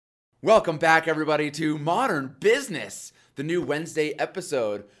Welcome back, everybody, to Modern Business, the new Wednesday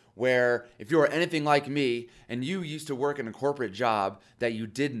episode where if you are anything like me and you used to work in a corporate job that you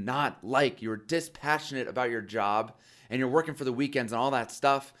did not like, you were dispassionate about your job, and you're working for the weekends and all that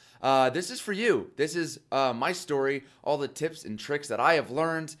stuff, this is for you. This is my story, all the tips and tricks that I have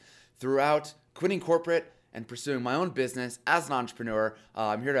learned throughout quitting corporate and pursuing my own business as an entrepreneur.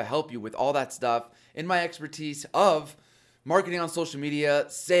 I'm here to help you with all that stuff in my expertise of marketing on social media,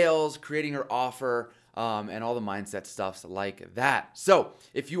 sales, creating your offer, and all the mindset stuffs like that. So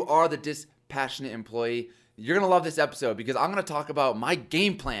if you are the dispassionate employee, you're going to love this episode because I'm going to talk about my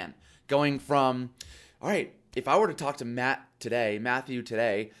game plan going from, all right, if I were to talk to Matthew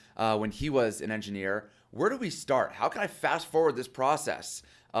today, when he was an engineer, where do we start? How can I fast forward this process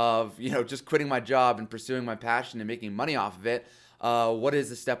of, just quitting my job and pursuing my passion and making money off of it? What is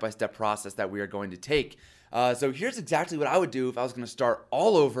the step-by-step process that we are going to take? So here's exactly what I would do if I was going to start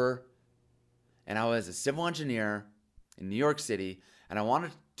all over and I was a civil engineer in New York City and I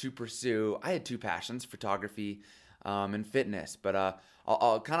wanted to pursue, I had two passions, photography and fitness, but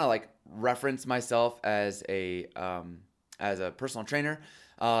I'll kind of like reference myself as a personal trainer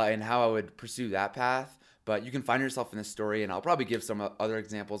and how I would pursue that path. But you can find yourself in this story and I'll probably give some other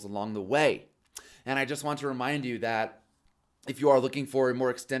examples along the way. And I just want to remind you that if you are looking for a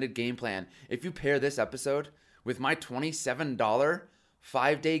more extended game plan, if you pair this episode with my $27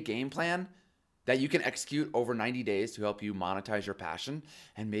 5-day game plan that you can execute over 90 days to help you monetize your passion,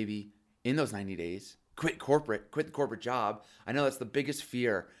 and maybe in those 90 days, quit the corporate job. I know that's the biggest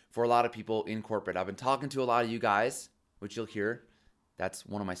fear for a lot of people in corporate. I've been talking to a lot of you guys, which you'll hear. That's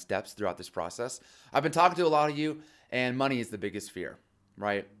one of my steps throughout this process. I've been talking to a lot of you, and money is the biggest fear,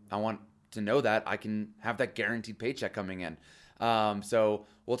 right? I want to know that I can have that guaranteed paycheck coming in. So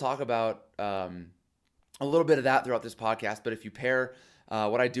we'll talk about a little bit of that throughout this podcast. But if you pair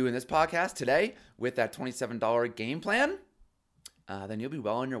what I do in this podcast today with that $27 game plan, then you'll be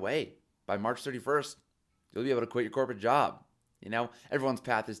well on your way. By March 31st, you'll be able to quit your corporate job. Everyone's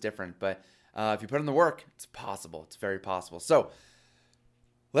path is different, but if you put in the work, it's possible. It's very possible. So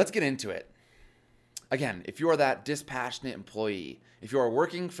let's get into it. Again, if you are that dispassionate employee, if you are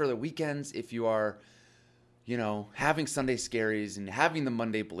working for the weekends, if you are, having Sunday scaries and having the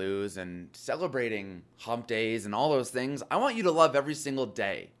Monday blues and celebrating hump days and all those things, I want you to love every single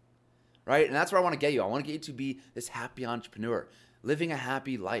day, right? And that's where I want to get you. I want to get you to be this happy entrepreneur, living a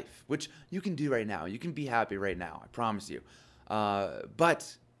happy life, which you can do right now. You can be happy right now, I promise you.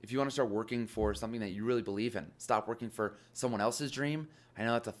 But if you want to start working for something that you really believe in, stop working for someone else's dream. I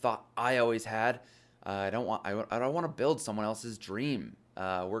know that's a thought I always had. I don't want to build someone else's dream,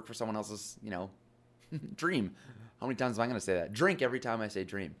 work for someone else's, dream. How many times am I going to say that? Drink every time I say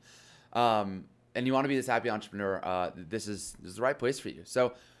dream. And you want to be this happy entrepreneur, this is the right place for you.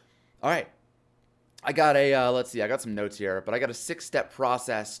 So, all right. I got I got some notes here, but I got a 6-step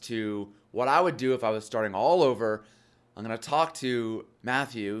process to what I would do if I was starting all over. I'm going to talk to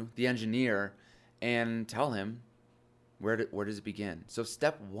Matthew, the engineer, and tell him where does it begin. So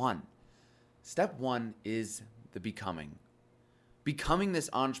step one is the becoming. Becoming this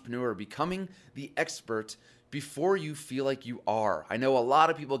entrepreneur, becoming the expert before you feel like you are. I know a lot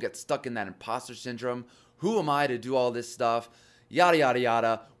of people get stuck in that imposter syndrome. Who am I to do all this stuff? Yada, yada,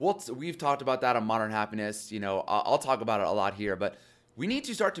 yada. We've talked about that on Modern Happiness. I'll talk about it a lot here, but we need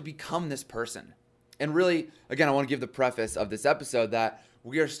to start to become this person. And really, again, I want to give the preface of this episode that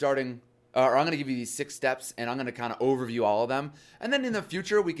we are starting, or I'm going to give you these 6 steps and I'm going to kind of overview all of them. And then in the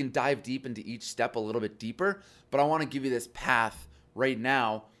future, we can dive deep into each step a little bit deeper. But I want to give you this path right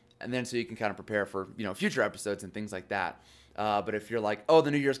now, and then so you can kind of prepare for future episodes and things like that. But if you're like, oh,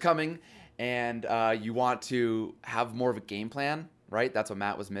 the new year's coming, and you want to have more of a game plan, right? That's what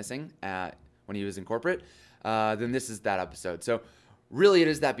Matt was missing when he was in corporate. Then this is that episode. So really, it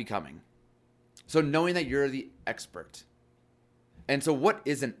is that becoming. So knowing that you're the expert. And so what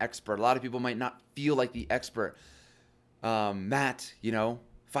is an expert? A lot of people might not feel like the expert. Matt,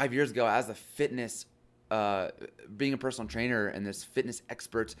 5 years ago as a fitness being a personal trainer and this fitness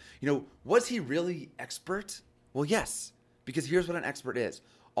expert, was he really expert? Well, yes, because here's what an expert is.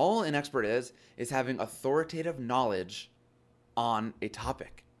 All an expert is having authoritative knowledge on a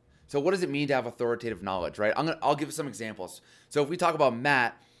topic. So what does it mean to have authoritative knowledge, right? I'll give some examples. So if we talk about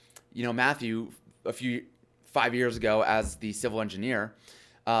Matthew, 5 years ago as the civil engineer,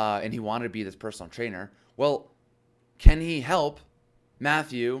 and he wanted to be this personal trainer. Well, can he help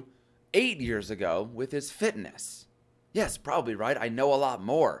Matthew 8 years ago with his fitness? Yes, probably, right? I know a lot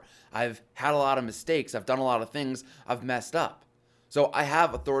more. I've had a lot of mistakes. I've done a lot of things. I've messed up. So I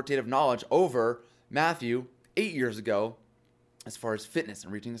have authoritative knowledge over Matthew 8 years ago as far as fitness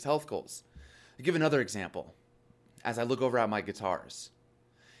and reaching his health goals. I'll give another example as I look over at my guitars.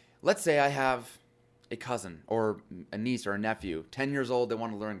 Let's say I have a cousin or a niece or a nephew, 10 years old, they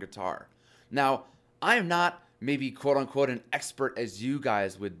want to learn guitar. Now, I am not maybe quote unquote an expert as you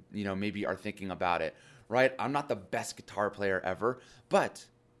guys would, maybe are thinking about it, right? I'm not the best guitar player ever, but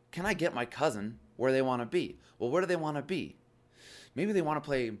can I get my cousin where they want to be? Well, where do they want to be? Maybe they want to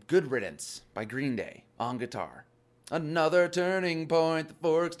play Good Riddance by Green Day on guitar. Another turning point, the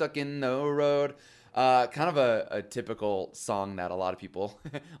fork stuck in the road. Kind of a typical song that a lot of people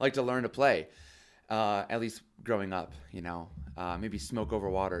like to learn to play, at least growing up, maybe Smoke Over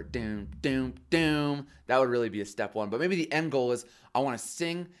Water, doom, doom, doom. That would really be a step one. But maybe the end goal is I want to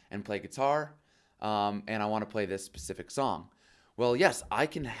sing and play guitar, and I want to play this specific song. Well, yes, I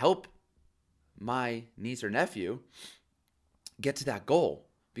can help my niece or nephew get to that goal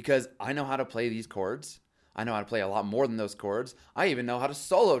because I know how to play these chords. I know how to play a lot more than those chords. I even know how to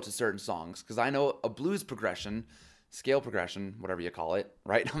solo to certain songs because I know a blues progression, scale progression, whatever you call it,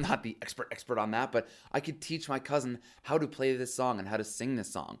 right? I'm not the expert on that, but I could teach my cousin how to play this song and how to sing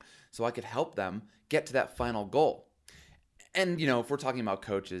this song so I could help them get to that final goal. And, if we're talking about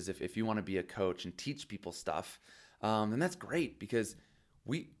coaches, if you want to be a coach and teach people stuff, then that's great because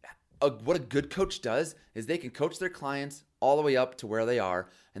what a good coach does is they can coach their clients all the way up to where they are,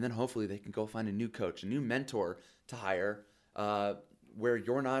 and then hopefully they can go find a new coach, a new mentor to hire where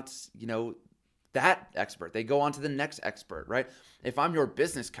you're not, that expert. They go on to the next expert, right? If I'm your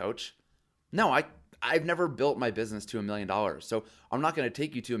business coach, no, I've never built my business to $1 million, so I'm not going to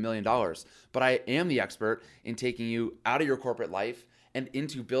take you to $1 million, but I am the expert in taking you out of your corporate life and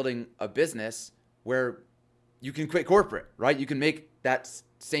into building a business where you can quit corporate, right? You can make that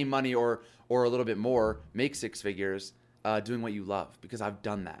same money or a little bit more, make six figures doing what you love because I've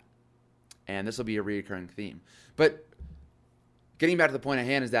done that. And this will be a recurring theme. But getting back to the point at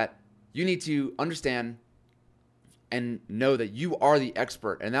hand is that you need to understand and know that you are the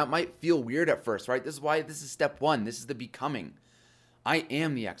expert. And that might feel weird at first, right? This is why this is step one. This is the becoming. I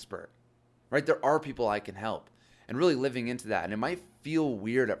am the expert, right? There are people I can help and really living into that. And it might feel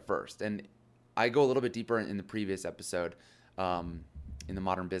weird at first. And I go a little bit deeper in the previous episode, in the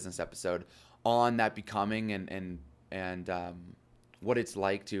Modern Business episode, on that becoming and what it's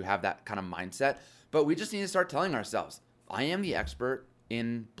like to have that kind of mindset. But we just need to start telling ourselves, I am the expert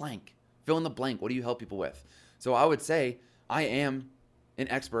in blank. Fill in the blank. What do you help people with? So I would say I am an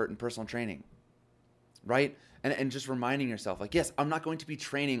expert in personal training, right? And just reminding yourself, like, yes, I'm not going to be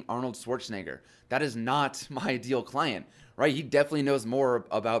training Arnold Schwarzenegger. That is not my ideal client, right? He definitely knows more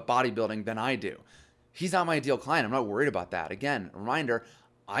about bodybuilding than I do. He's not my ideal client. I'm not worried about that. Again, reminder,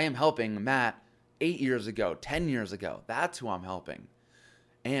 I am helping Matt 8 years ago, 10 years ago. That's who I'm helping.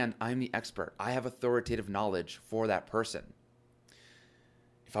 And I'm the expert. I have authoritative knowledge for that person.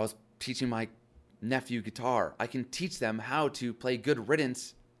 If I was teaching my nephew guitar, I can teach them how to play Good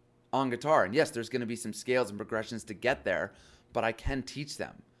Riddance on guitar. And yes, there's going to be some scales and progressions to get there, but I can teach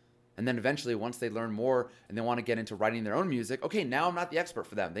them. And then eventually, once they learn more and they want to get into writing their own music, okay, now I'm not the expert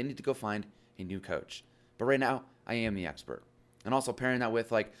for them. They need to go find a new coach. But right now, I am the expert. And also pairing that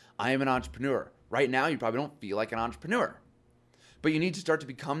with, like, I am an entrepreneur. Right now, you probably don't feel like an entrepreneur. But you need to start to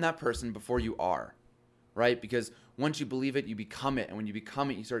become that person before you are, right? Because once you believe it, you become it. And when you become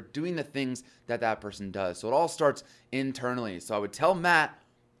it, you start doing the things that person does. So it all starts internally. So I would tell Matt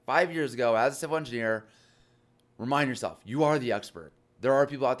 5 years ago as a civil engineer, remind yourself, you are the expert. There are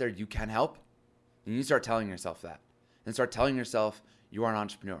people out there you can help. And you start telling yourself that. And start telling yourself you are an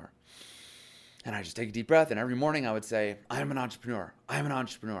entrepreneur. And I just take a deep breath. And every morning I would say, I am an entrepreneur. I am an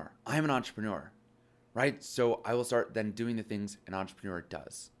entrepreneur. I am an entrepreneur. Right? So I will start then doing the things an entrepreneur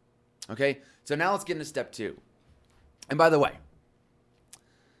does. Okay? So now let's get into step 2. And by the way,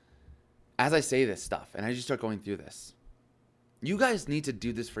 as I say this stuff and as you start going through this, you guys need to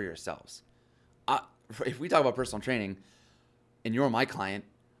do this for yourselves. If we talk about personal training and you're my client,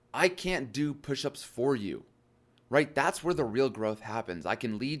 I can't do push-ups for you, right? That's where the real growth happens. I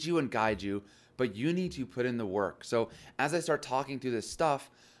can lead you and guide you, but you need to put in the work. So as I start talking through this stuff,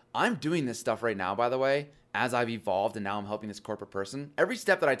 I'm doing this stuff right now, by the way, as I've evolved and now I'm helping this corporate person. Every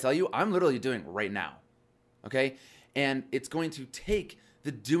step that I tell you, I'm literally doing right now, okay? And it's going to take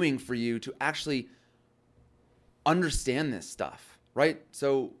the doing for you to actually understand this stuff, right?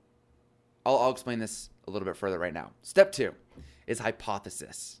 So I'll explain this a little bit further right now. Step 2 is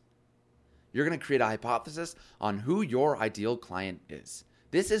hypothesis. You're going to create a hypothesis on who your ideal client is.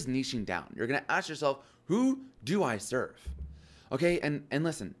 This is niching down. You're going to ask yourself, who do I serve? Okay, and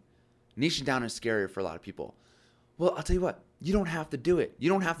listen, niching down is scarier for a lot of people. Well, I'll tell you what, you don't have to do it. You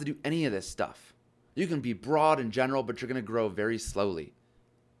don't have to do any of this stuff. You can be broad and general, but you're going to grow very slowly,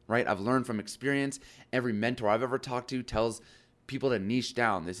 right? I've learned from experience. Every mentor I've ever talked to tells people to niche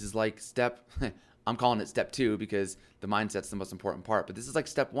down. This is like I'm calling it step 2 because the mindset's the most important part. But this is like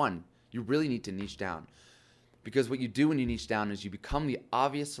step 1. You really need to niche down. Because what you do when you niche down is you become the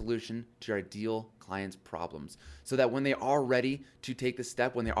obvious solution to your ideal client's problems. So that when they are ready to take the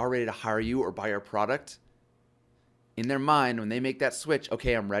step, when they are ready to hire you or buy your product, in their mind, when they make that switch,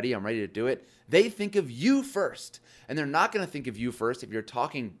 okay, I'm ready to do it, they think of you first. And they're not going to think of you first if you're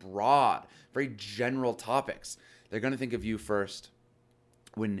talking broad, very general topics. They're going to think of you first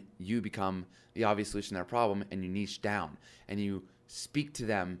when you become the obvious solution to their problem and you niche down and you speak to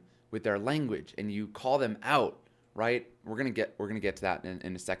them with their language and you call them out, right? We're gonna get to that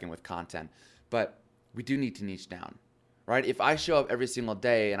in a second with content, but we do need to niche down, right? If I show up every single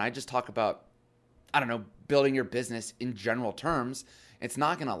day and I just talk about, I don't know, building your business in general terms, it's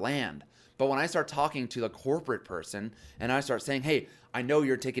not gonna land. But when I start talking to the corporate person and I start saying, hey, I know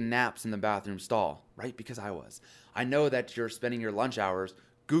you're taking naps in the bathroom stall, right? Because I was. I know that you're spending your lunch hours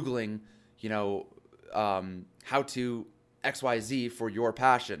Googling, how to XYZ for your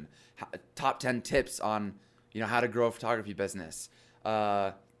passion, top 10 tips on, how to grow a photography business,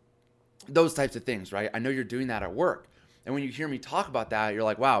 those types of things, right? I know you're doing that at work. And when you hear me talk about that, you're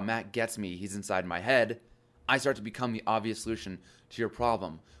like, wow, Matt gets me. He's inside my head. I start to become the obvious solution to your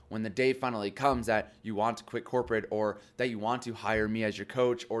problem. When the day finally comes that you want to quit corporate or that you want to hire me as your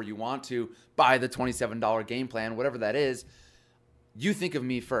coach or you want to buy the $27 game plan, whatever that is, you think of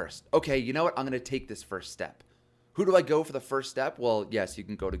me first. Okay, you know what? I'm going to take this first step. Who do I go for the first step? Well, yes, you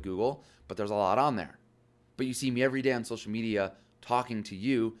can go to Google, but there's a lot on there. But you see me every day on social media talking to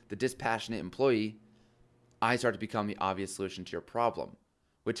you, the dispassionate employee. I start to become the obvious solution to your problem,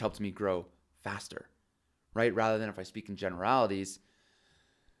 which helps me grow faster, right? Rather than if I speak in generalities,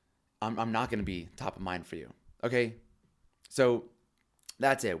 I'm not going to be top of mind for you, okay? So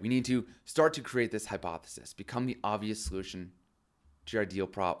that's it. We need to start to create this hypothesis, become the obvious solution to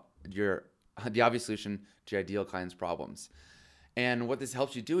your the obvious solution to your ideal client's problems. And what this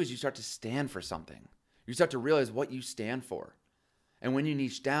helps you do is you start to stand for something. You start to realize what you stand for. And when you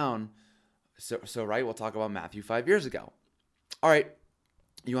niche down, so right, we'll talk about Matthew 5 years ago. All right,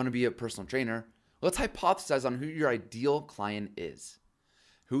 you want to be a personal trainer. Let's hypothesize on who your ideal client is.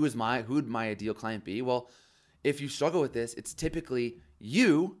 Who would my ideal client be? Well, if you struggle with this, it's typically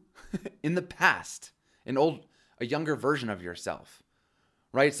you in the past, a younger version of yourself,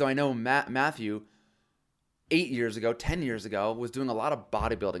 right? So I know Matthew 8 years ago, 10 years ago, was doing a lot of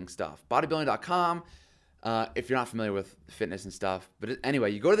bodybuilding stuff. Bodybuilding.com, if you're not familiar with fitness and stuff. But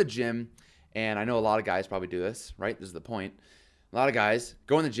anyway, you go to the gym, and I know a lot of guys probably do this, right? This is the point. A lot of guys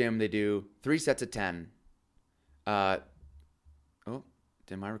go in the gym, they do 3 sets of 10.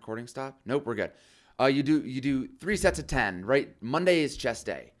 Did my recording stop? Nope, we're good. You do 3 sets of 10, right? Monday is chest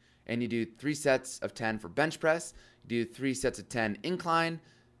day, and you do 3 sets of 10 for bench press. You do 3 sets of 10 incline,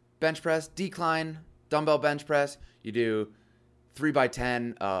 bench press, decline, dumbbell bench press. You do 3 by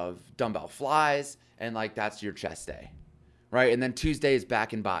 10 of dumbbell flies, and that's your chest day, right? And then Tuesday is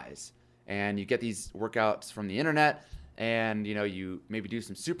back and buys, and you get these workouts from the internet, and you maybe do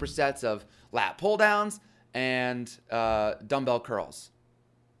some supersets of lat pull downs and dumbbell curls,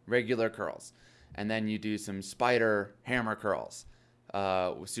 regular curls, and then you do some spider hammer curls,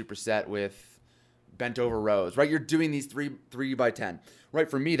 superset with bent over rows, right? You're doing these 3 by 10, right?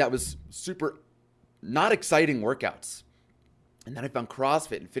 For me, that was super not exciting workouts. And then I found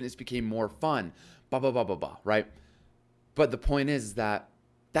CrossFit and fitness became more fun, right? But the point is that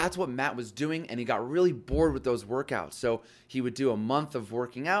that's what Matt was doing, and he got really bored with those workouts. So he would do a month of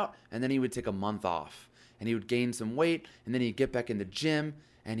working out, and then he would take a month off, and he would gain some weight, and then he'd get back in the gym,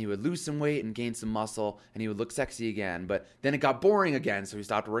 and he would lose some weight and gain some muscle, and he would look sexy again. But then it got boring again, so he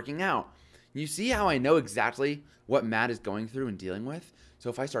stopped working out. You see how I know exactly what Matt is going through and dealing with? So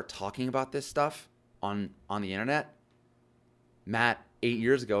if I start talking about this stuff on the internet, Matt 8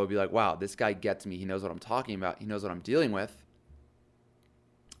 years ago would be like, wow, this guy gets me. He knows what I'm talking about. He knows what I'm dealing with.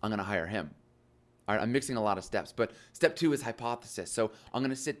 I'm going to hire him. All right, I'm mixing a lot of steps. But step 2 is hypothesis. So I'm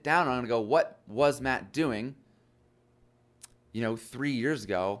going to sit down and I'm going to go, what was Matt doing 3 years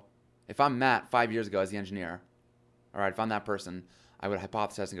ago? If I'm Matt 5 years ago as the engineer, all right, if I'm that person, I would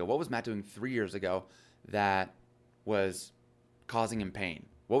hypothesize and go, what was Matt doing 3 years ago that was causing him pain?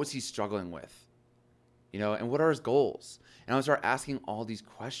 What was he struggling with? And what are his goals? And I would start asking all these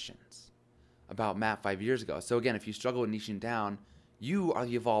questions about Matt 5 years ago. So again, if you struggle with niching down, you are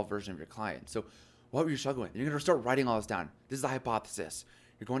the evolved version of your client. So what were you struggling with? You're going to start writing all this down. This is a hypothesis.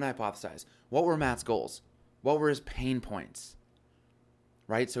 You're going to hypothesize. What were Matt's goals? What were his pain points?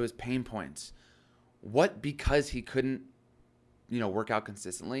 Right? So his pain points. what, because he couldn't, work out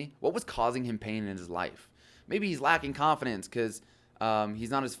consistently, what was causing him pain in his life? Maybe he's lacking confidence because he's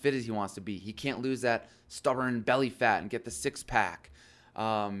not as fit as he wants to be. He can't lose that stubborn belly fat and get the six pack.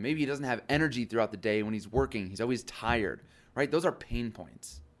 Maybe he doesn't have energy throughout the day when he's working. He's always tired, right? Those are pain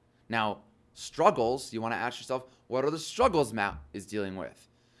points. Now, struggles, you want to ask yourself, what are the struggles Matt is dealing with?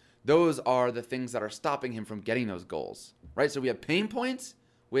 Those are the things that are stopping him from getting those goals, right? So we have pain points,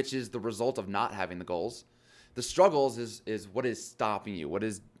 which is the result of not having the goals. The struggles is what is stopping you. What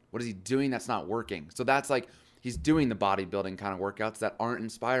is he doing that's not working? So that's like he's doing the bodybuilding kind of workouts that aren't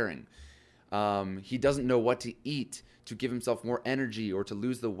inspiring. He doesn't know what to eat to give himself more energy or to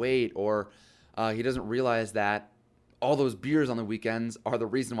lose the weight, or he doesn't realize that all those beers on the weekends are the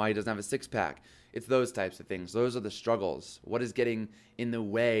reason why he doesn't have a six-pack. It's those types of things. Those are the struggles. What is getting in the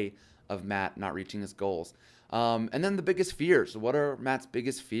way of Matt not reaching his goals? And then the biggest fears. What are Matt's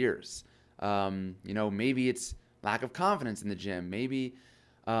biggest fears? Maybe it's lack of confidence in the gym. Maybe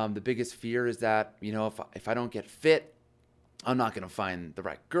the biggest fear is that, if I don't get fit, I'm not going to find the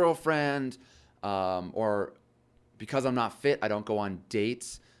right girlfriend, or because I'm not fit, I don't go on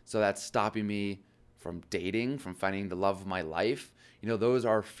dates. So that's stopping me from dating, from finding the love of my life. Those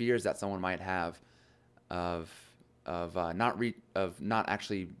are fears that someone might have of not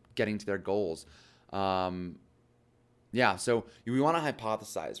actually getting to their goals. So we want to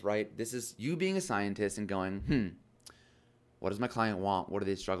hypothesize, right? This is you being a scientist and going, what does my client want? What are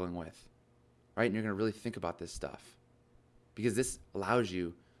they struggling with? Right? And you're going to really think about this stuff, because this allows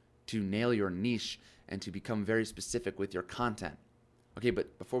you to nail your niche and to become very specific with your content. Okay,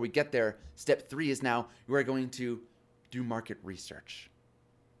 but before we get there, step 3 is now you are going to do market research.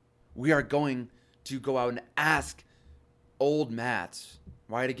 We are going to go out and ask old Matt,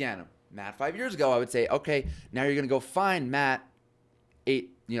 right? Again, Matt 5 years ago, I would say, okay, now you're going to go find Matt 3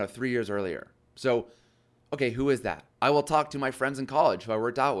 years earlier. So, okay, who is that? I will talk to my friends in college who I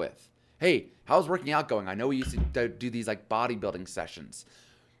worked out with. Hey, how's working out going? I know we used to do these like bodybuilding sessions.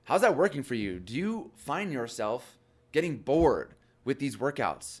 How's that working for you? Do you find yourself getting bored with these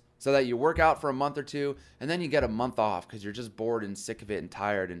workouts so that you work out for a month or two and then you get a month off because you're just bored and sick of it and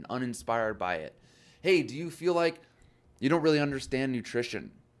tired and uninspired by it? Hey, do you feel like you don't really understand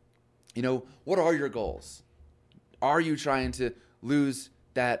nutrition? What are your goals? Are you trying to lose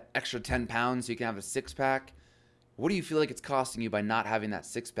that extra 10 pounds so you can have a six-pack? What do you feel like it's costing you by not having that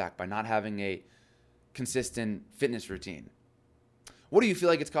six-pack, by not having a consistent fitness routine? What do you feel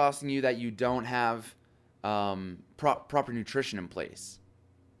like it's costing you that you don't have proper nutrition in place?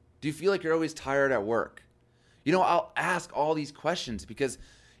 Do you feel like you're always tired at work? I'll ask all these questions because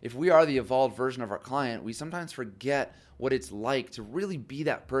if we are the evolved version of our client, we sometimes forget what it's like to really be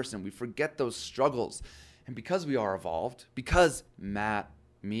that person. We forget those struggles. And because we are evolved, because Matt,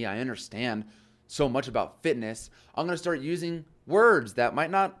 me, I understand so much about fitness, I'm going to start using words that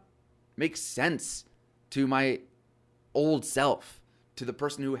might not make sense to my old self, to the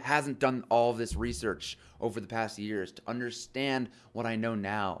person who hasn't done all of this research over the past years to understand what I know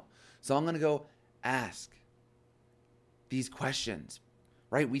now. So I'm going to go ask these questions,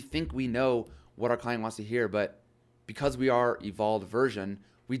 right? We think we know what our client wants to hear, but because we are evolved version,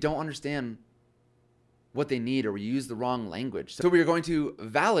 we don't understand what they need, or we use the wrong language. So we are going to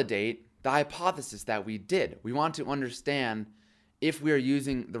validate the hypothesis that we did. We want to understand if we are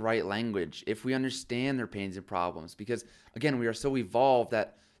using the right language, if we understand their pains and problems, because again, we are so evolved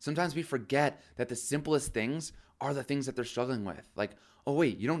that sometimes we forget that the simplest things are the things that they're struggling with. Like, oh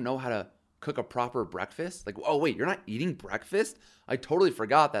wait, you don't know how to cook a proper breakfast? Like, oh wait, you're not eating breakfast? I totally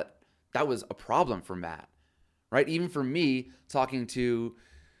forgot that was a problem for Matt, right? Even for me, talking to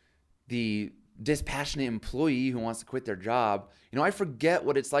the dispassionate employee who wants to quit their job, I forget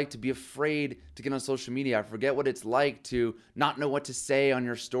what it's like to be afraid to get on social media. I forget what it's like to not know what to say on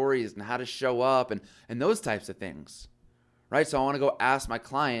your stories and how to show up and those types of things, right? So I want to go ask my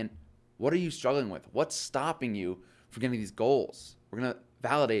client, what are you struggling with? What's stopping you from getting these goals? We're going to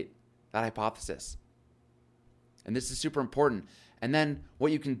validate that hypothesis. And this is super important. And then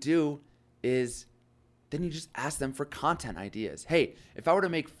what you can do is then you just ask them for content ideas. Hey, if I were to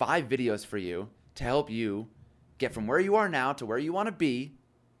make 5 videos for you to help you get from where you are now to where you want to be,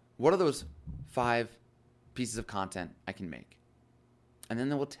 what are those 5 pieces of content I can make? And then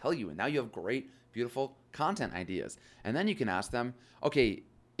they will tell you, and now you have great, beautiful content ideas. And then you can ask them, okay,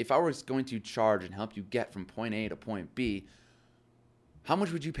 if I was going to charge and help you get from point A to point B, how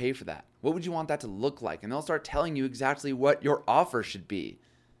much would you pay for that? What would you want that to look like? And they'll start telling you exactly what your offer should be.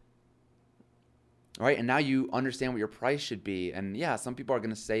 All right, and now you understand what your price should be. And yeah, some people are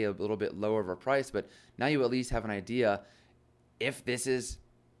going to say a little bit lower of a price, but now you at least have an idea if this is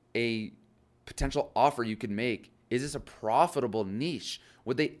a potential offer you could make? Is this a profitable niche?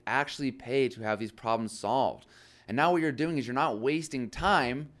 Would they actually pay to have these problems solved? And now what you're doing is you're not wasting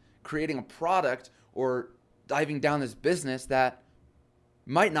time creating a product or diving down this business that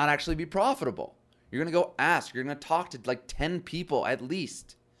might not actually be profitable. You're going to go ask, you're going to talk to like 10 people at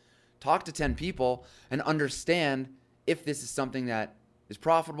least. Talk to 10 people and understand if this is something that is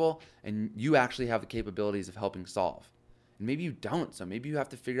profitable and you actually have the capabilities of helping solve. And maybe you don't, so maybe you have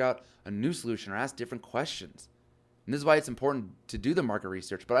to figure out a new solution or ask different questions. And this is why it's important to do the market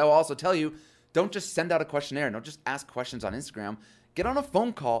research. But I will also tell you, don't just send out a questionnaire. Don't just ask questions on Instagram. Get on a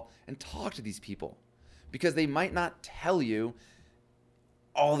phone call and talk to these people, because they might not tell you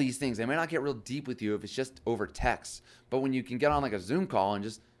all these things. They might not get real deep with you if it's just over text. But when you can get on like a Zoom call and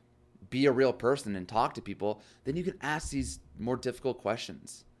just be a real person and talk to people, then you can ask these more difficult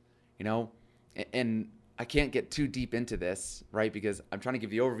questions, you know? And I can't get too deep into this, right? Because I'm trying to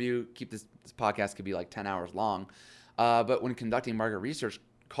give the overview. Keep this podcast could be like 10 hours long. But when conducting market research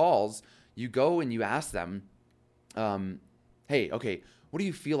calls, you go and you ask them, hey, okay, what do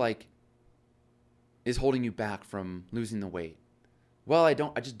you feel like is holding you back from losing the weight? Well, I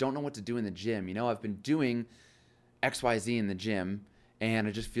just don't know what to do in the gym. You know, I've been doing XYZ in the gym and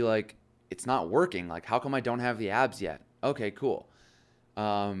I just feel like it's not working. Like, how come I don't have the abs yet? Okay, cool.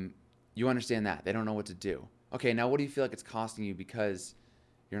 You understand that. They don't know what to do. Okay, now what do you feel like it's costing you because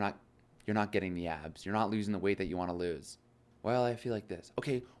you're not getting the abs? You're not losing the weight that you want to lose. Well, I feel like this.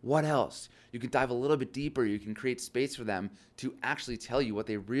 Okay, what else? You can dive a little bit deeper. You can create space for them to actually tell you what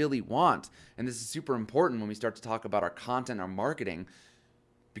they really want. And this is super important when we start to talk about our content, our marketing,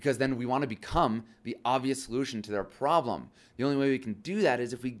 because then we want to become the obvious solution to their problem. The only way we can do that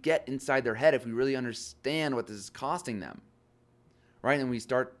is if we get inside their head, if we really understand what this is costing them, right? And we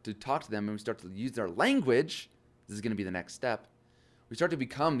start to talk to them and we start to use their language. This is going to be the next step. We start to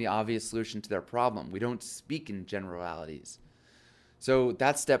become the obvious solution to their problem. We don't speak in generalities. So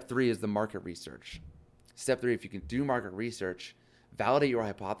that's step 3, is the market research. Step 3, if you can do market research, validate your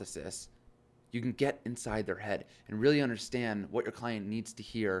hypothesis, you can get inside their head and really understand what your client needs to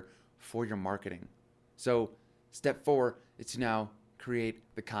hear for your marketing. So step 4 is to now create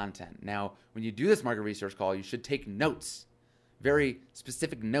the content. Now, when you do this market research call, you should take notes, very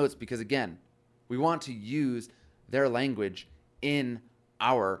specific notes, because again, we want to use their language in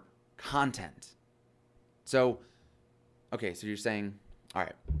our content. So, okay, so you're saying, all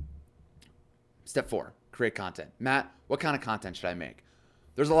right, step 4, create content. Matt, what kind of content should I make?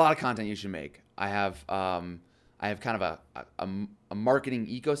 There's a lot of content you should make. I have kind of a marketing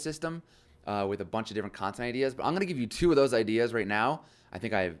ecosystem with a bunch of different content ideas, but I'm going to give you 2 of those ideas right now. I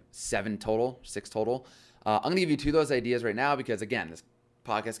think I have 6 total. I'm going to give you 2 of those ideas right now because, again, this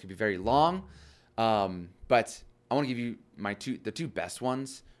podcast could be very long, but I want to give you the 2 best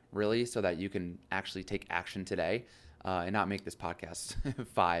ones, really, so that you can actually take action today and not make this podcast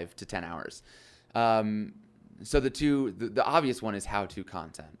 5 to 10 hours. So the obvious one is how-to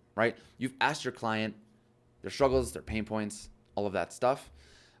content, right? You've asked your client their struggles, their pain points, all of that stuff.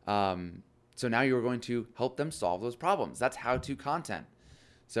 So now you're going to help them solve those problems. That's how-to content.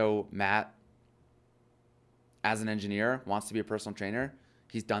 So Matt, as an engineer, wants to be a personal trainer.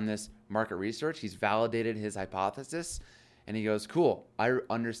 He's done this market research. He's validated his hypothesis. And he goes, cool, I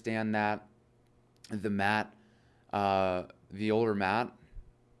understand that the older Matt,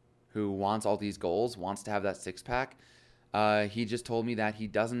 who wants all these goals, wants to have that 6-pack. He just told me that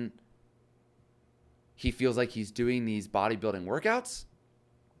he feels like he's doing these bodybuilding workouts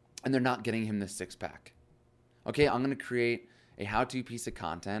and they're not getting him the 6-pack. Okay, I'm going to create a how-to piece of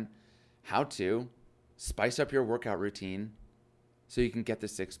content, how to spice up your workout routine so you can get the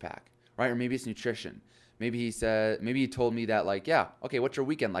 6-pack, right? Or maybe it's nutrition. Maybe he told me that, like, yeah, okay, what's your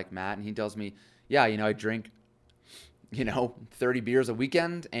weekend like, Matt? And he tells me, yeah, I drink 30 beers a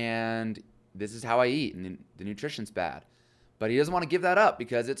weekend, and this is how I eat, and the nutrition's bad. But he doesn't want to give that up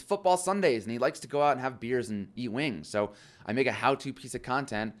because it's football Sundays, and he likes to go out and have beers and eat wings. So I make a how-to piece of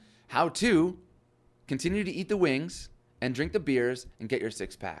content, how to continue to eat the wings and drink the beers and get your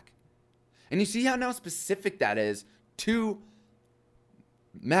 6-pack. And you see how now specific that is to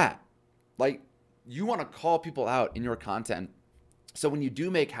Matt. Like, you want to call people out in your content. So when you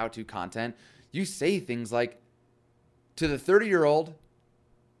do make how-to content, you say things like, to the 30-year-old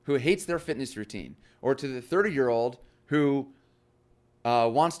who hates their fitness routine, or to the 30-year-old who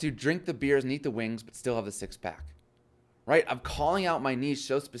wants to drink the beers and eat the wings but still have the 6-pack, right? I'm calling out my niche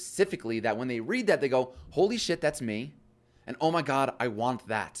so specifically that when they read that, they go, holy shit, that's me. And oh my God, I want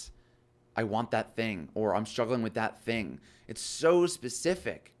that. I want that thing, or I'm struggling with that thing. It's so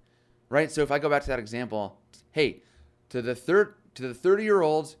specific, right? So if I go back to that example, hey, to the to the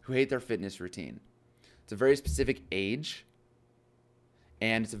 30-year-olds who hate their fitness routine. It's a very specific age,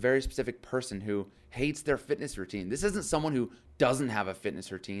 and it's a very specific person who hates their fitness routine. This isn't someone who doesn't have a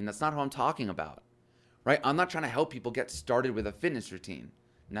fitness routine. That's not who I'm talking about, right? I'm not trying to help people get started with a fitness routine.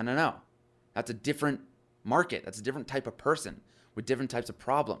 No. That's a different market. That's a different type of person with different types of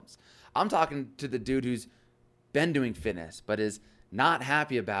problems. I'm talking to the dude who's been doing fitness but is not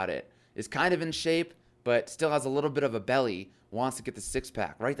happy about it, is kind of in shape but still has a little bit of a belly, wants to get the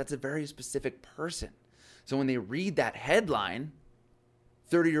six-pack, right? That's a very specific person. So when they read that headline,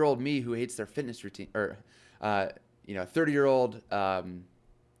 30-year-old me who hates their fitness routine, or 30-year-old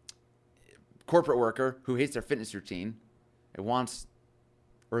corporate worker who hates their fitness routine,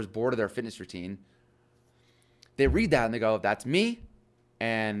 is bored of their fitness routine, they read that and they go, that's me,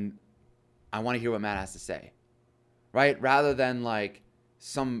 and I want to hear what Matt has to say, right? Rather than like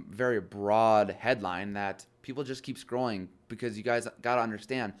some very broad headline that people just keep scrolling, because you guys got to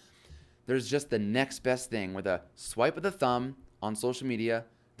understand, there's just the next best thing. With a swipe of the thumb on social media,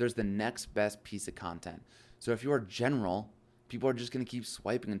 there's the next best piece of content. So if you are general, people are just going to keep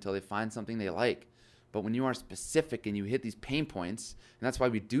swiping until they find something they like. But when you are specific and you hit these pain points, and that's why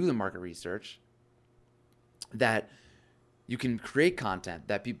we do the market research, that you can create content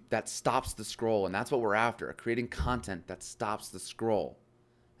that stops the scroll. And that's what we're after, creating content that stops the scroll.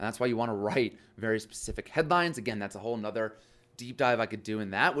 And that's why you want to write very specific headlines. Again, that's a whole nother deep dive I could do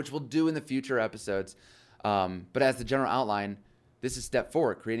in that, which we'll do in the future episodes. But as the general outline, this is step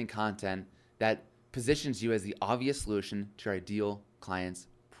 4, creating content that positions you as the obvious solution to your ideal client's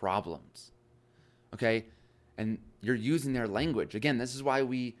problems. Okay? And you're using their language. Again, this is why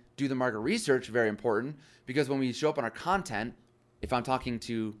we do the market research, very important, because when we show up on our content, if I'm talking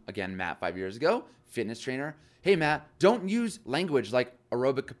to, again, Matt 5 years ago, fitness trainer, hey, Matt, don't use language like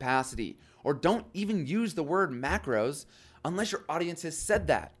aerobic capacity, or don't even use the word macros unless your audience has said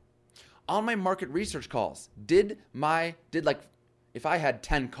that. On my market research calls, if I had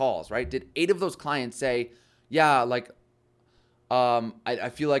 10 calls, right, did 8 of those clients say, yeah, I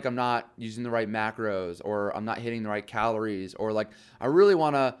feel like I'm not using the right macros, or I'm not hitting the right calories, or like I really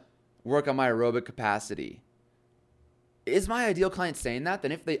want to work on my aerobic capacity? Is my ideal client saying that?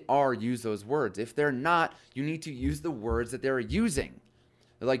 Then if they are, use those words. If they're not, you need to use the words that they're using.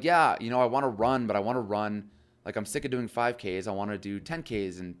 They're like, yeah, I want to run, but I want to run, like I'm sick of doing 5Ks. I want to do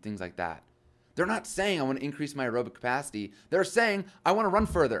 10Ks and things like that. They're not saying I want to increase my aerobic capacity. They're saying I want to run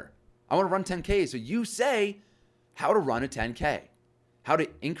further. I want to run 10Ks. So you say how to run a 10K, how to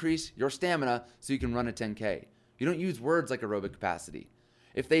increase your stamina so you can run a 10K. You don't use words like aerobic capacity.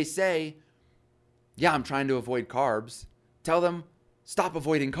 If they say, yeah, I'm trying to avoid carbs, tell them stop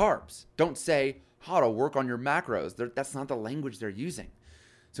avoiding carbs. Don't say how to work on your macros. That's not the language they're using.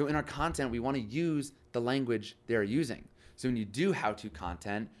 So in our content, we want to use the language they're using. So when you do how-to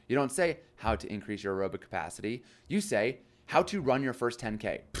content, you don't say how to increase your aerobic capacity. You say how to run your first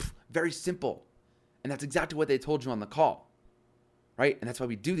 10K. Very simple. And that's exactly what they told you on the call, right? And that's why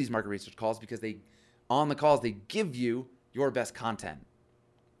we do these market research calls, because on the calls, they give you your best content.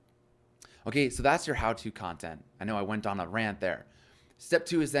 Okay, so that's your how-to content. I know I went on a rant there. Step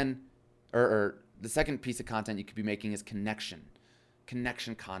 2 is then, or the second piece of content you could be making is connection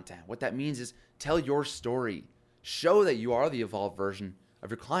content. What that means is tell your story. Show that you are the evolved version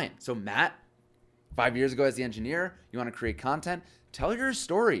of your client. So Matt, 5 years ago as the engineer, you want to create content, tell your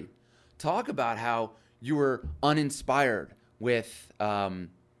story. Talk about how you were uninspired with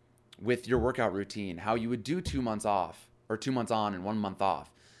your workout routine, how you would do 2 months off, or 2 months on and 1 month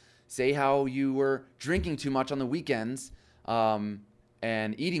off. Say how you were drinking too much on the weekends and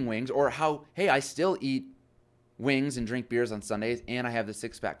eating wings, or how, hey, I still eat wings and drink beers on Sundays and I have the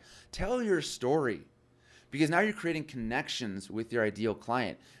six-pack. Tell your story, because now you're creating connections with your ideal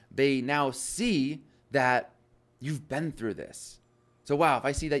client. They now see that you've been through this. So wow, if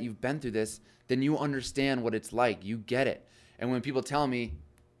I see that you've been through this, then you understand what it's like. You get it. And when people tell me,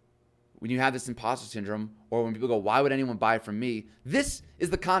 when you have this imposter syndrome, or when people go, why would anyone buy from me? This is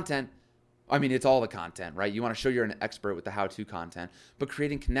the content. I mean, it's all the content, right? You want to show you're an expert with the how-to content, but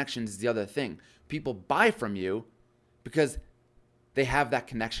creating connections is the other thing. People buy from you because they have that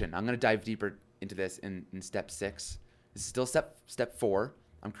connection. I'm going to dive deeper into this in step 6. This is still step 4.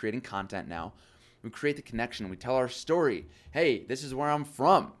 I'm creating content now. We create the connection. We tell our story. Hey, this is where I'm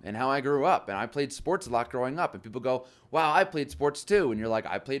from and how I grew up. And I played sports a lot growing up. And people go, wow, I played sports too. And you're like,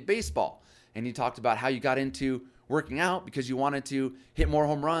 I played baseball. And you talked about how you got into working out because you wanted to hit more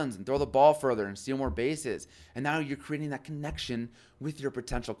home runs and throw the ball further and steal more bases. And now you're creating that connection with your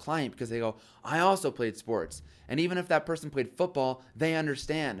potential client because they go, I also played sports. And even if that person played football, they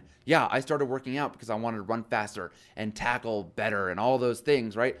understand, yeah, I started working out because I wanted to run faster and tackle better and all those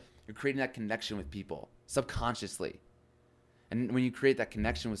things, right? You're creating that connection with people subconsciously. And when you create that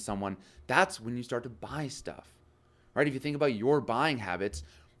connection with someone, that's when you start to buy stuff, right? If you think about your buying habits,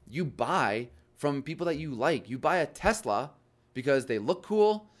 you buy from people that you like. You buy a Tesla because they look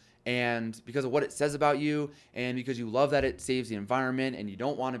cool and because of what it says about you and because you love that it saves the environment and you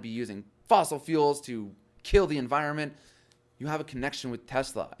don't want to be using fossil fuels to kill the environment. You have a connection with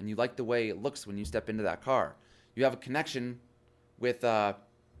Tesla and you like the way it looks when you step into that car. You have a connection with, sorry,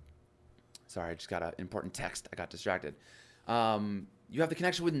 I just got an important text. I got distracted. You have the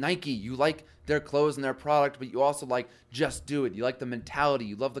connection with Nike. You like their clothes and their product, but you also like Just Do It. You like the mentality.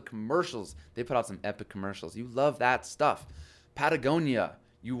 You love the commercials. They put out some epic commercials. You love that stuff. Patagonia.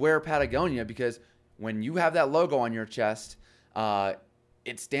 You wear Patagonia because when you have that logo on your chest,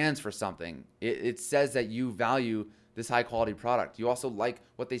 it stands for something. It says that you value this high quality product. You also like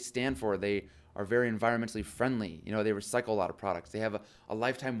what they stand for. They are very environmentally friendly. You know, they recycle a lot of products. They have a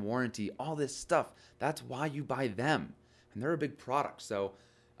lifetime warranty, all this stuff. That's why you buy them. And they're a big product. So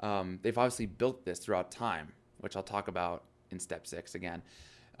they've obviously built this throughout time, which I'll talk about in step 6 again.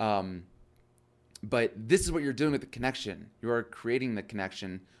 But this is what you're doing with the connection. You are creating the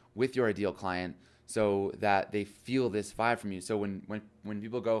connection with your ideal client so that they feel this vibe from you. So when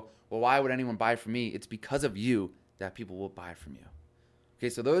people go, well, why would anyone buy from me? It's because of you that people will buy from you. Okay,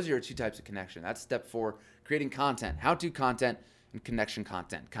 so those are your 2 types of connection. That's step 4, creating content, how-to content and connection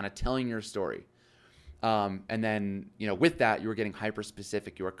content, kind of telling your story. And then, you know, with that, you are getting hyper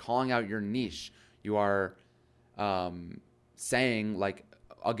specific. You are calling out your niche. You are saying, like,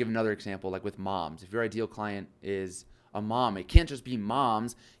 I'll give another example, like with moms. If your ideal client is a mom, it can't just be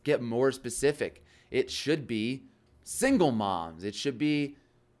moms. Get more specific. It should be single moms. It should be,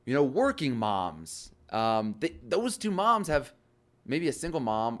 you know, working moms. Those 2 moms have maybe a single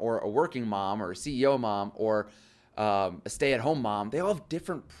mom or a working mom or a CEO mom or a stay-at-home mom. They all have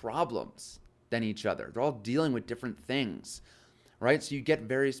different problems than each other. They're all dealing with different things, right? So you get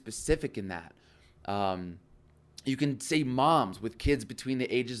very specific in that. You can say moms with kids between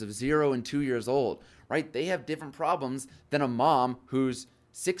the ages of 0 and 2 years old, right? They have different problems than a mom who's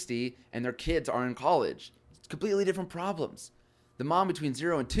 60 and their kids are in college. It's completely different problems. The mom between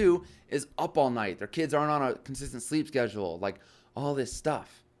 0 and 2 is up all night. Their kids aren't on a consistent sleep schedule, like all this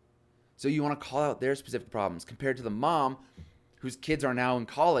stuff. So you want to call out their specific problems compared to the mom whose kids are now in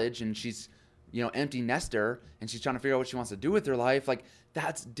college and she's, you know, empty nester and she's trying to figure out what she wants to do with her life. Like,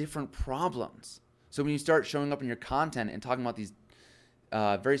 that's different problems. So when you start showing up in your content and talking about these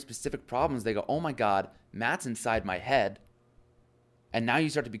very specific problems, they go, oh my God, Matt's inside my head. And now you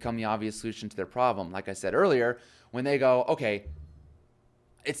start to become the obvious solution to their problem. Like I said earlier, when they go, okay,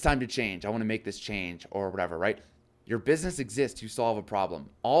 it's time to change. I want to make this change or whatever, right? Your business exists to solve a problem.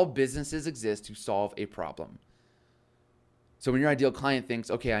 All businesses exist to solve a problem. So when your ideal client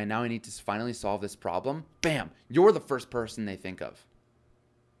thinks, okay, I need to finally solve this problem, bam, you're the first person they think of.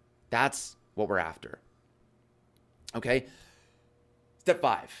 That's what we're after. Okay? Step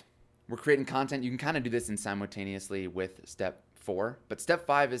 5, we're creating content. You can kind of do this in simultaneously with step 4, but step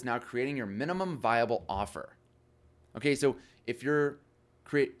 5 is now creating your minimum viable offer. Okay, so if you're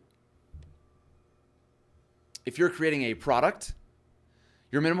creating a product,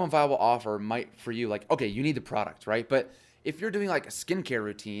 your minimum viable offer might for you, like, okay, you need the product, right? But if you're doing like a skincare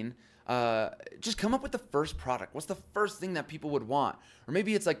routine, just come up with the first product. What's the first thing that people would want? Or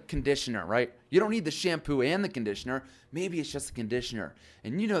maybe it's like conditioner, right? You don't need the shampoo and the conditioner. Maybe it's just the conditioner.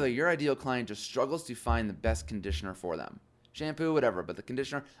 And you know that your ideal client just struggles to find the best conditioner for them. Shampoo, whatever, but the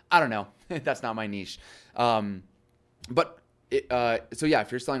conditioner, I don't know. That's not my niche. So yeah,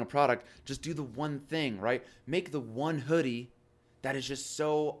 if you're selling a product, just do the one thing, right? Make the one hoodie that is just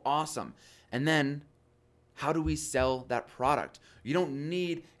so awesome. And then how do we sell that product? You don't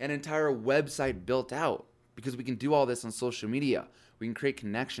need an entire website built out because we can do all this on social media. We can create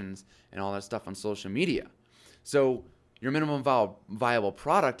connections and all that stuff on social media. So your minimum viable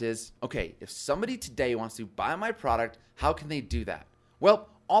product is, okay, if somebody today wants to buy my product, how can they do that? Well,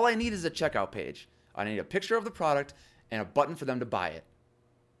 all I need is a checkout page. I need a picture of the product and a button for them to buy it.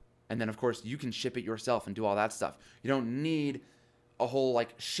 And then, of course, you can ship it yourself and do all that stuff. You don't need a whole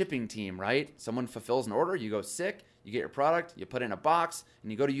like shipping team, right? Someone fulfills an order, you go sick, you get your product, you put it in a box,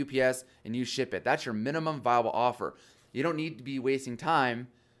 and you go to UPS and you ship it. That's your minimum viable offer. You don't need to be wasting time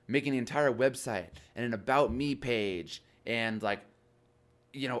making an entire website and an about me page and like,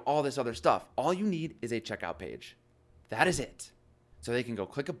 you know, all this other stuff. All you need is a checkout page. That is it. So they can go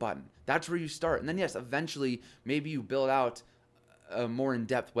click a button. That's where you start. And then, yes, eventually, maybe you build out a more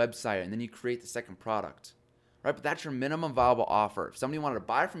in-depth website and then you create the second product, right? But that's your minimum viable offer. If somebody wanted to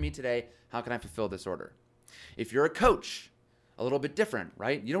buy from me today, how can I fulfill this order? If you're a coach, a little bit different,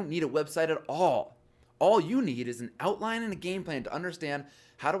 right? You don't need a website at all. All you need is an outline and a game plan to understand,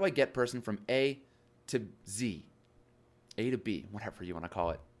 how do I get person from A to Z, A to B, whatever you want to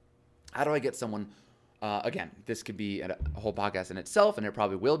call it. How do I get someone, again, this could be a whole podcast in itself, and it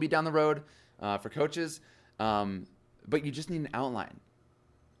probably will be down the road for coaches, but you just need an outline.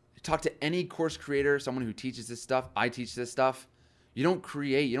 Talk to any course creator, someone who teaches this stuff. I teach this stuff. You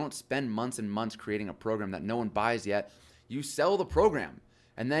don't spend months and months creating a program that no one buys yet. You sell the program.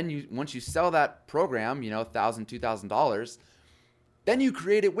 And then once you sell that program, $1,000, $2,000, then you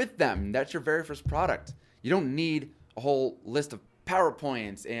create it with them. That's your very first product. You don't need a whole list of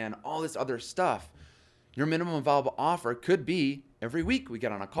PowerPoints and all this other stuff. Your minimum viable offer could be every week we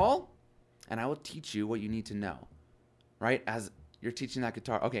get on a call and I will teach you what you need to know, right? As you're teaching that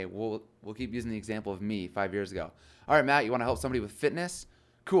guitar. Okay, we'll keep using the example of me 5 years ago. All right, Matt, you want to help somebody with fitness?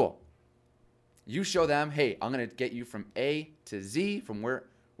 Cool. You show them, hey, I'm going to get you from A to Z, from where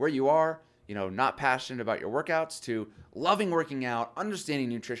you are, not passionate about your workouts, to loving working out, understanding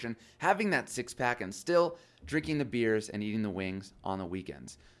nutrition, having that six-pack, and still drinking the beers and eating the wings on the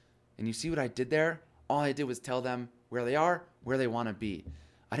weekends. And you see what I did there? All I did was tell them where they are, where they want to be.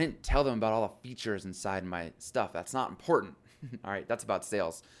 I didn't tell them about all the features inside my stuff. That's not important. All right, that's about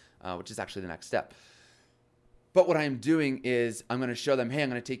sales, which is actually the next step. But what I'm doing is I'm going to show them, hey, I'm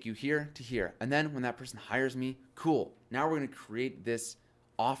going to take you here to here. And then when that person hires me, cool. Now we're going to create this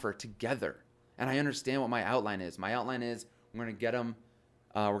offer together. And I understand what my outline is. My outline is we're going to get them,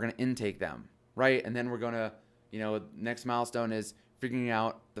 we're going to intake them, right? And then we're going to, next milestone is figuring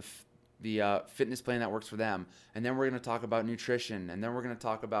out the fitness plan that works for them. And then we're going to talk about nutrition. And then we're going to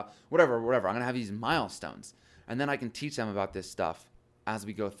talk about whatever. I'm going to have these milestones. And then I can teach them about this stuff as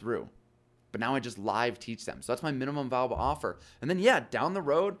we go through. But now I just live teach them. So that's my minimum viable offer. And then, down the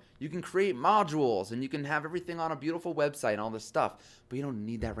road, you can create modules and you can have everything on a beautiful website and all this stuff. But you don't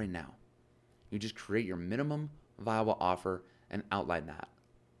need that right now. You just create your minimum viable offer and outline that.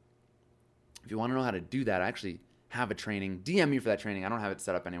 If you want to know how to do that, I actually have a training. DM me for that training. I don't have it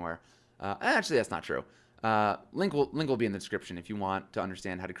set up anywhere. Actually, that's not true. Link will be in the description if you want to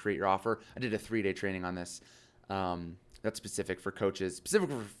understand how to create your offer. I did a 3-day training on this. That's specific for coaches,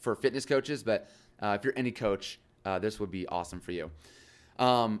 specific for fitness coaches, but if you're any coach, this would be awesome for you.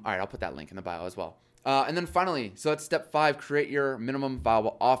 All right, I'll put that link in the bio as well. And then finally, so that's step 5, create your minimum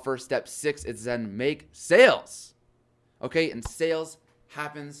viable offer. Step 6 is then make sales. Okay, and sales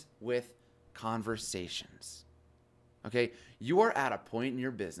happens with conversations. Okay, you are at a point in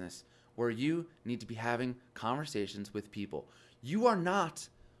your business where you need to be having conversations with people. You are not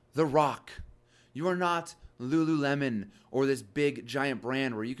The Rock. You are not Lululemon or this big giant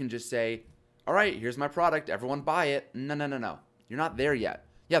brand where you can just say, all right, here's my product, everyone buy it. No. You're not there yet.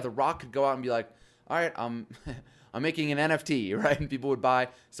 Yeah, The Rock could go out and be like, all right, I'm making an NFT, right? And people would buy.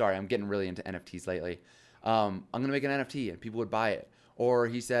 Sorry, I'm getting really into NFTs lately. I'm going to make an NFT and people would buy it. Or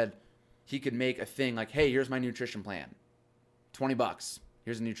he said he could make a thing like, hey, here's my nutrition plan. $20.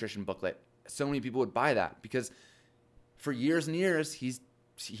 Here's a nutrition booklet. So many people would buy that because for years and years,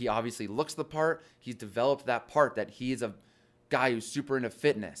 he obviously looks the part. He's developed that part that he is a guy who's super into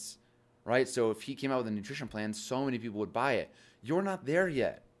fitness, right? So if he came out with a nutrition plan, so many people would buy it. You're not there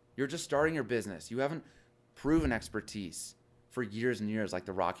yet. You're just starting your business. You haven't proven expertise for years and years like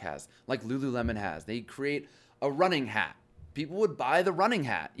The Rock has, like Lululemon has. They create a running hat. People would buy the running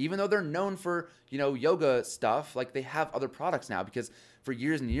hat, even though they're known for, yoga stuff. Like they have other products now because for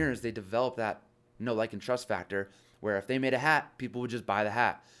years and years, they developed that know, like, and trust factor where if they made a hat, people would just buy the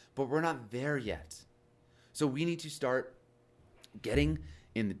hat. But we're not there yet. So we need to start getting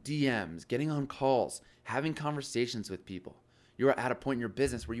in the DMs, getting on calls, having conversations with people. You're at a point in your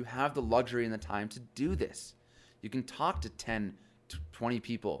business where you have the luxury and the time to do this. You can talk to 10, 20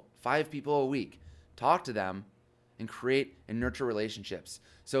 people, 5 people a week. Talk to them and create and nurture relationships.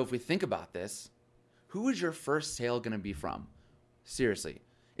 So if we think about this, who is your first sale going to be from? Seriously.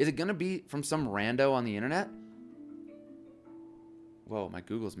 Is it going to be from some rando on the internet? Whoa, my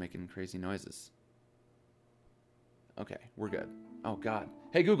Google's making crazy noises. Okay, we're good. Oh, God.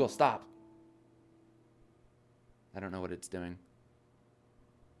 Hey, Google, stop. I don't know what it's doing.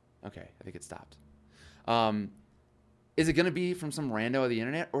 Okay, I think it stopped. Is it going to be from some rando on the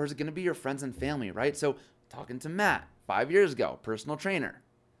internet, or is it going to be your friends and family, right? So talking to Matt 5 years ago, personal trainer.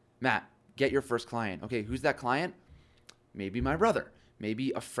 Matt, get your first client. Okay, who's that client? Maybe my brother.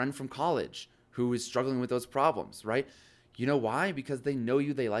 Maybe a friend from college, who is struggling with those problems, right? You know why? Because they know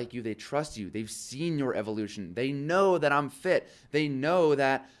you, they like you, they trust you. They've seen your evolution. They know that I'm fit. They know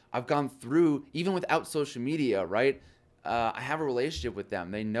that I've gone through, even without social media, right? I have a relationship with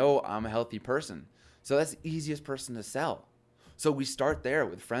them. They know I'm a healthy person. So that's the easiest person to sell. So we start there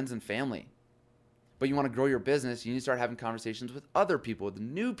with friends and family. But you want to grow your business, you need to start having conversations with other people, with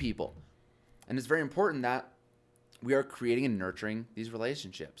new people. And it's very important that we are creating and nurturing these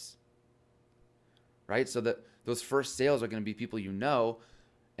relationships, right? So that those first sales are going to be people you know.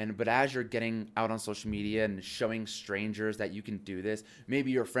 But as you're getting out on social media and showing strangers that you can do this,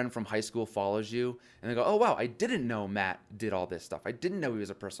 maybe your friend from high school follows you and they go, oh, wow, I didn't know Matt did all this stuff. I didn't know he was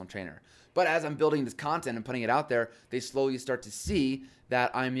a personal trainer. But as I'm building this content and putting it out there, they slowly start to see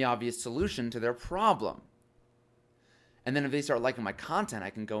that I'm the obvious solution to their problem. And then if they start liking my content, I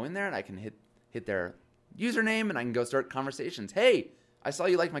can go in there and I can hit their username and I can go start conversations. Hey, I saw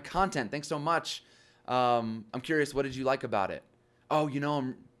you like my content. Thanks so much. I'm curious, what did you like about it? Oh,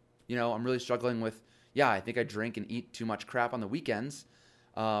 I'm really struggling with, I think I drink and eat too much crap on the weekends.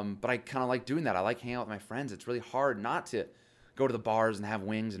 But I kind of like doing that. I like hanging out with my friends. It's really hard not to go to the bars and have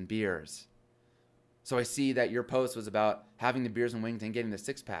wings and beers. So I see that your post was about having the beers and wings and getting the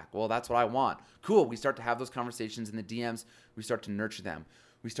six pack. Well, that's what I want. Cool. We start to have those conversations in the DMs. We start to nurture them.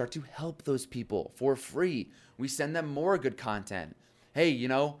 We start to help those people for free. We send them more good content. Hey,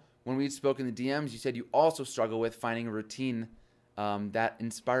 when we spoke in the DMs, you said you also struggle with finding a routine that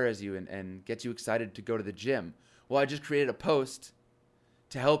inspires you and gets you excited to go to the gym. Well, I just created a post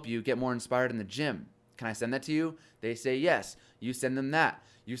to help you get more inspired in the gym. Can I send that to you? They say yes. You send them that.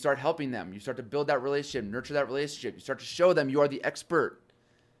 You start helping them. You start to build that relationship, nurture that relationship. You start to show them you are the expert,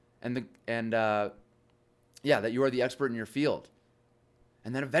 that you are the expert in your field.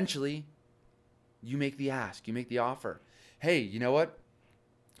 And then eventually, you make the ask. You make the offer. Hey, you know what?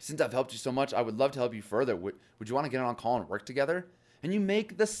 Since I've helped you so much, I would love to help you further. Would you want to get on a call and work together? And you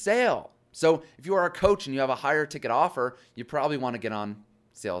make the sale. So if you are a coach and you have a higher ticket offer, you probably want to get on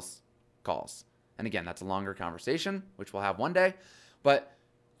sales calls. And again, that's a longer conversation, which we'll have one day. But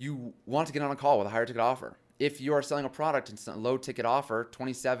you want to get on a call with a higher ticket offer. If you are selling a product and it's a low ticket offer,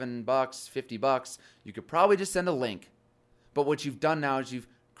 $27, $50, you could probably just send a link. But what you've done now is you've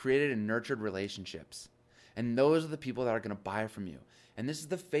created and nurtured relationships. And those are the people that are going to buy from you. And this is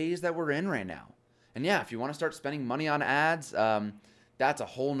the phase that we're in right now. And if you want to start spending money on ads, that's a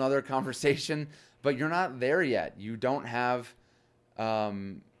whole nother conversation, but you're not there yet. You don't have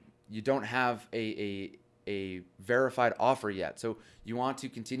a verified offer yet. So you want to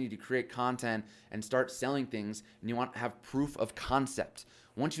continue to create content and start selling things, and you want to have proof of concept.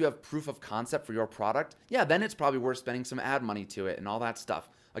 Once you have proof of concept for your product, then it's probably worth spending some ad money to it and all that stuff.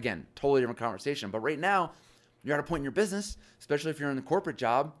 Again, totally different conversation. But right now, you're at a point in your business, especially if you're in a corporate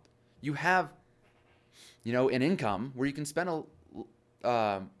job, you have, an income where you can spend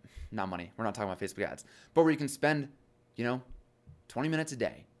not money. We're not talking about Facebook ads, but where you can spend, 20 minutes a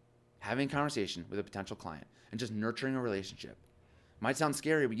day having a conversation with a potential client and just nurturing a relationship. Might sound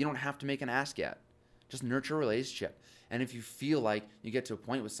scary, but you don't have to make an ask yet. Just nurture a relationship. And if you feel like you get to a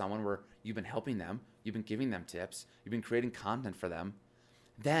point with someone where you've been helping them, you've been giving them tips, you've been creating content for them,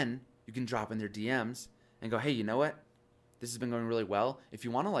 then you can drop in their DMs and go, hey, you know what? This has been going really well. If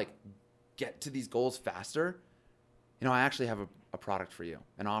you want to get to these goals faster, I actually have a product for you,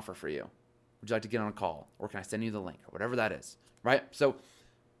 an offer for you. Would you like to get on a call? Or can I send you the link? Or whatever that is, right? So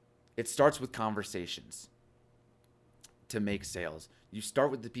it starts with conversations to make sales. You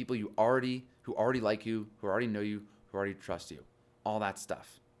start with the people who already like you, who already know you, who already trust you. All that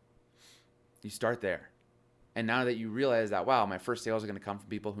stuff. You start there. And now that you realize that, wow, my first sales are going to come from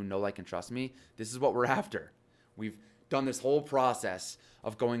people who know, like, and trust me, this is what we're after. We've done this whole process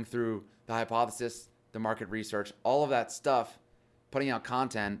of going through the hypothesis, the market research, all of that stuff, putting out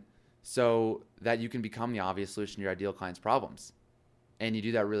content so that you can become the obvious solution to your ideal client's problems. And you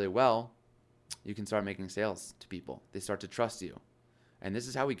do that really well, you can start making sales to people. They start to trust you. And this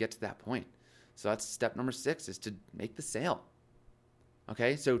is how we get to that point. So that's step number 6, is to make the sale.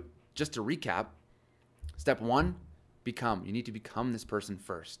 Okay, so just to recap, step 1, become. You need to become this person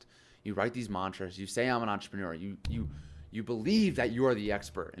first. You write these mantras. You say, I'm an entrepreneur. You believe that you are the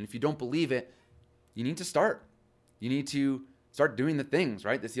expert. And if you don't believe it, you need to start. You need to start doing the things,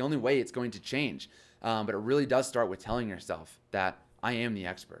 right? That's the only way it's going to change. But it really does start with telling yourself that I am the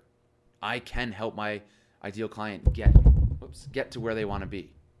expert. I can help my ideal client get to where they want to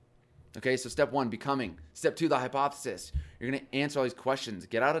be. Okay, so step 1, becoming. Step 2, the hypothesis. You're going to answer all these questions.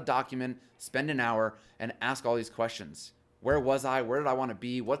 Get out a document, spend an hour, and ask all these questions. Where was I? Where did I want to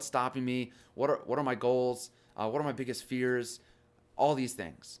be? What's stopping me? What are my goals? What are my biggest fears? All these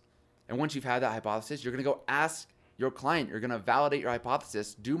things. And once you've had that hypothesis, you're going to go ask your client. You're going to validate your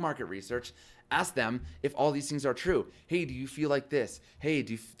hypothesis, do market research, ask them if all these things are true. Hey, do you feel like this? Hey,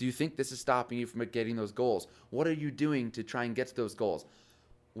 do you think this is stopping you from getting those goals? What are you doing to try and get to those goals?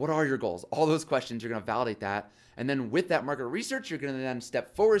 What are your goals? All those questions, you're going to validate that. And then with that market research, you're going to then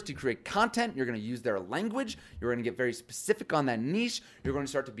step forward to create content. You're going to use their language. You're going to get very specific on that niche. You're going to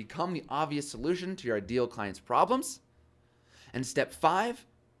start to become the obvious solution to your ideal client's problems. And step 5,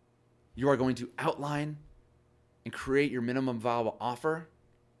 you are going to outline and create your minimum viable offer.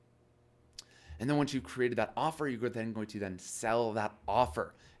 And then once you've created that offer, you're then going to then sell that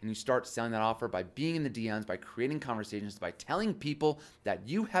offer. And you start selling that offer by being in the DMs, by creating conversations, by telling people that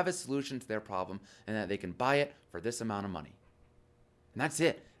you have a solution to their problem and that they can buy it for this amount of money. And that's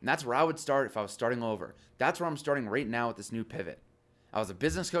it. And that's where I would start if I was starting over. That's where I'm starting right now with this new pivot. I was a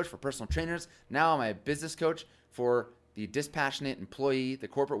business coach for personal trainers. Now I'm a business coach for the dispassionate employee, the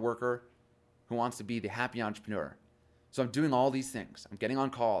corporate worker who wants to be the happy entrepreneur. So I'm doing all these things. I'm getting on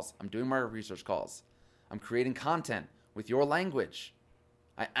calls. I'm doing market research calls. I'm creating content with your language.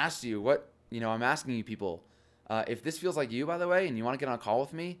 I asked you I'm asking you people, if this feels like you, by the way, and you want to get on a call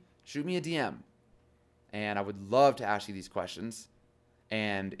with me, shoot me a DM. And I would love to ask you these questions.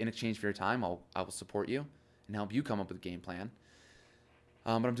 And in exchange for your time, I will support you and help you come up with a game plan.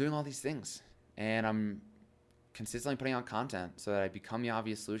 But I'm doing all these things. And I'm consistently putting out content so that I become the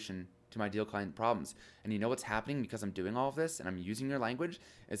obvious solution to my ideal client problems. And you know what's happening because I'm doing all of this and I'm using your language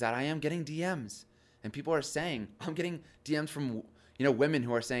is that I am getting DMs. And people are saying, I'm getting DMs from women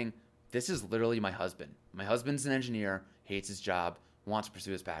who are saying, this is literally my husband. My husband's an engineer, hates his job, wants to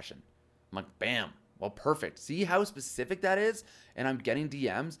pursue his passion. I'm like, bam. Well, perfect. See how specific that is? And I'm getting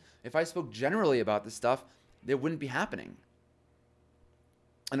DMs. If I spoke generally about this stuff, it wouldn't be happening.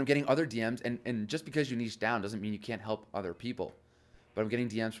 And I'm getting other DMs. And just because you niche down doesn't mean you can't help other people. But I'm getting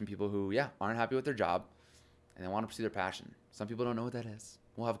DMs from people who, aren't happy with their job and they want to pursue their passion. Some people don't know what that is.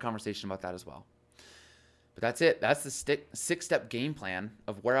 We'll have a conversation about that as well. But that's it. That's the 6-step game plan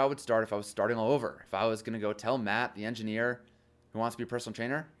of where I would start if I was starting all over. If I was going to go tell Matt, the engineer who wants to be a personal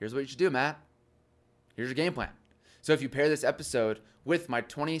trainer, here's what you should do, Matt. Here's your game plan. So if you pair this episode with my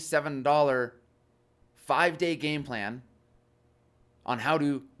 $27 5-day game plan on how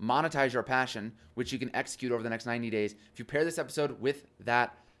to monetize your passion, which you can execute over the next 90 days, if you pair this episode with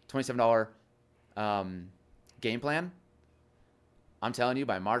that $27 game plan, I'm telling you,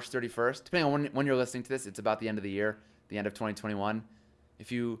 by March 31st, depending on when you're listening to this, it's about the end of the year, the end of 2021.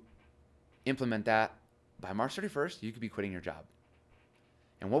 If you implement that by March 31st, you could be quitting your job.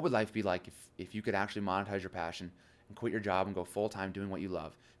 And what would life be like if you could actually monetize your passion and quit your job and go full-time doing what you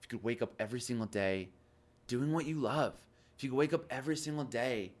love? If you could wake up every single day doing what you love. If you could wake up every single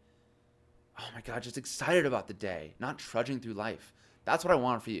day, oh my God, just excited about the day, not trudging through life. That's what I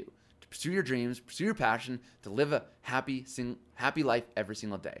want for you. Pursue your dreams, pursue your passion, to live a happy life every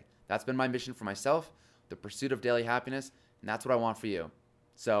single day. That's been my mission for myself, the pursuit of daily happiness, and that's what I want for you.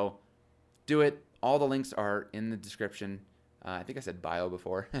 So do it. All the links are in the description. I think I said bio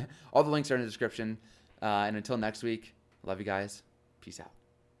before. All the links are in the description. And until next week, love you guys. Peace out.